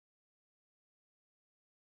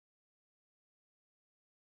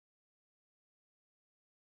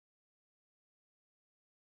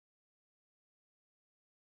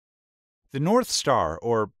The North Star,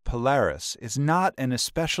 or Polaris, is not an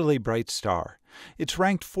especially bright star. It's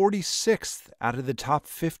ranked 46th out of the top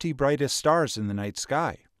 50 brightest stars in the night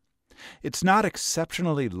sky. It's not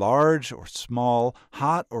exceptionally large or small,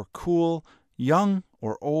 hot or cool, young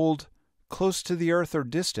or old, close to the Earth or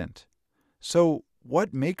distant. So,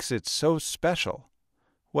 what makes it so special?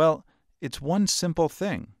 Well, it's one simple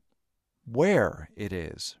thing: where it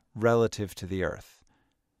is relative to the Earth.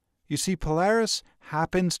 You see, Polaris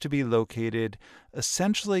happens to be located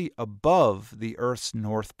essentially above the Earth's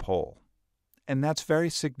North Pole, and that's very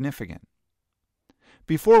significant.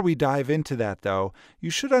 Before we dive into that, though, you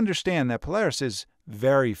should understand that Polaris is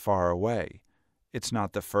very far away. It's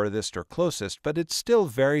not the furthest or closest, but it's still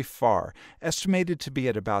very far, estimated to be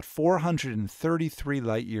at about 433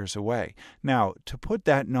 light-years away. Now, to put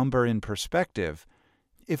that number in perspective,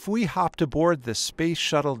 if we hopped aboard the Space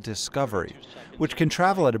Shuttle Discovery, which can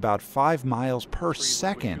travel at about 5 miles per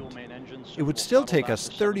second, it would still take us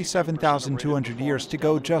 37,200 years to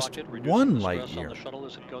go just 1 light year.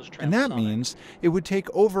 And that means it would take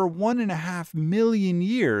over 1.5 million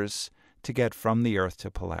years to get from the Earth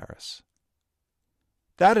to Polaris.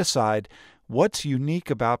 That aside, what's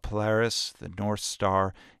unique about Polaris, the North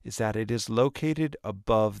Star, is that it is located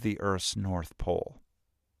above the Earth's North Pole.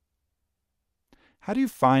 How do you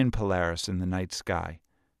find Polaris in the night sky?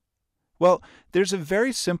 Well, there's a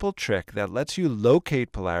very simple trick that lets you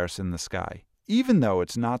locate Polaris in the sky, even though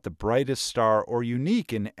it's not the brightest star or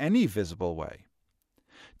unique in any visible way.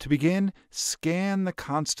 To begin, scan the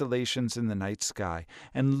constellations in the night sky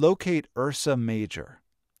and locate Ursa Major,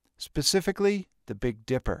 specifically the Big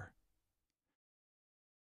Dipper.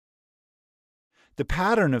 The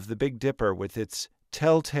pattern of the Big Dipper with its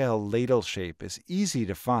telltale ladle shape is easy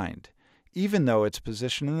to find, even though its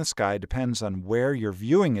position in the sky depends on where you're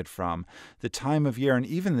viewing it from, the time of year, and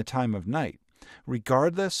even the time of night.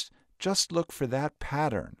 Regardless, just look for that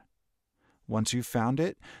pattern. Once you've found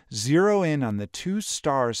it, zero in on the 2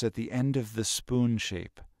 stars at the end of the spoon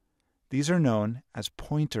shape. These are known as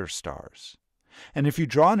pointer stars. And if you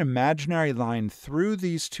draw an imaginary line through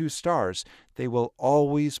these 2 stars, they will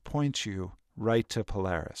always point you right to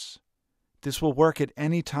Polaris. This will work at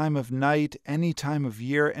any time of night, any time of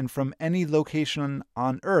year, and from any location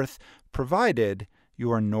on Earth, provided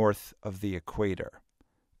you are north of the equator.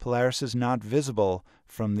 Polaris is not visible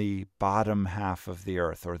from the bottom half of the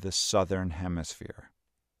Earth, or the southern hemisphere.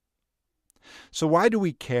 So why do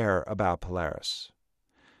we care about Polaris?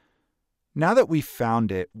 Now that we've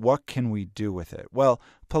found it, what can we do with it? Well,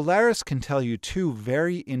 Polaris can tell you 2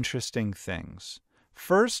 very interesting things.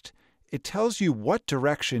 First, it tells you what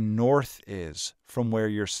direction north is from where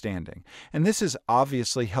you're standing. And this is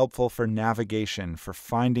obviously helpful for navigation, for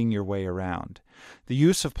finding your way around. The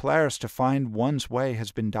use of Polaris to find one's way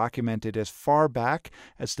has been documented as far back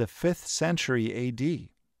as the 5th century AD.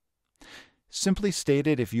 Simply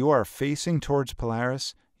stated, if you are facing towards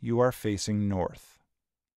Polaris, you are facing north.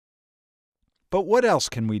 But what else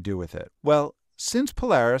can we do with it? Well, since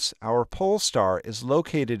Polaris, our pole star, is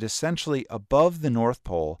located essentially above the North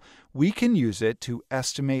Pole, we can use it to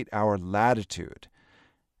estimate our latitude.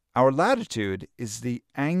 Our latitude is the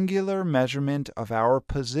angular measurement of our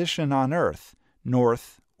position on Earth,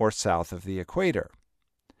 north or south of the equator.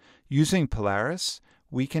 Using Polaris,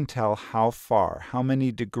 we can tell how far, how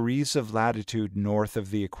many degrees of latitude north of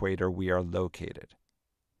the equator we are located.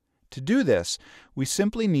 To do this, we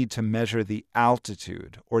simply need to measure the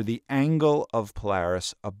altitude, or the angle of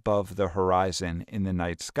Polaris above the horizon in the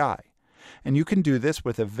night sky. And you can do this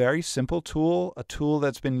with a very simple tool, a tool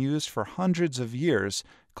that's been used for hundreds of years,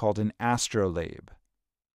 called an Astrolabe.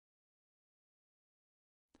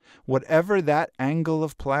 Whatever that angle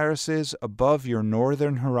of Polaris is above your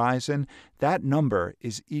northern horizon, that number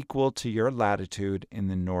is equal to your latitude in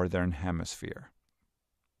the northern hemisphere.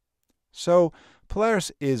 So,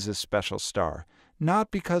 Polaris is a special star,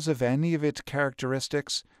 not because of any of its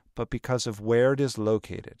characteristics, but because of where it is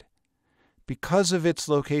located. Because of its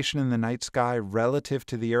location in the night sky relative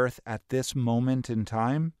to the Earth at this moment in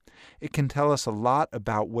time, it can tell us a lot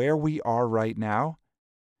about where we are right now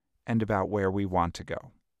and about where we want to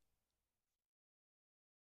go.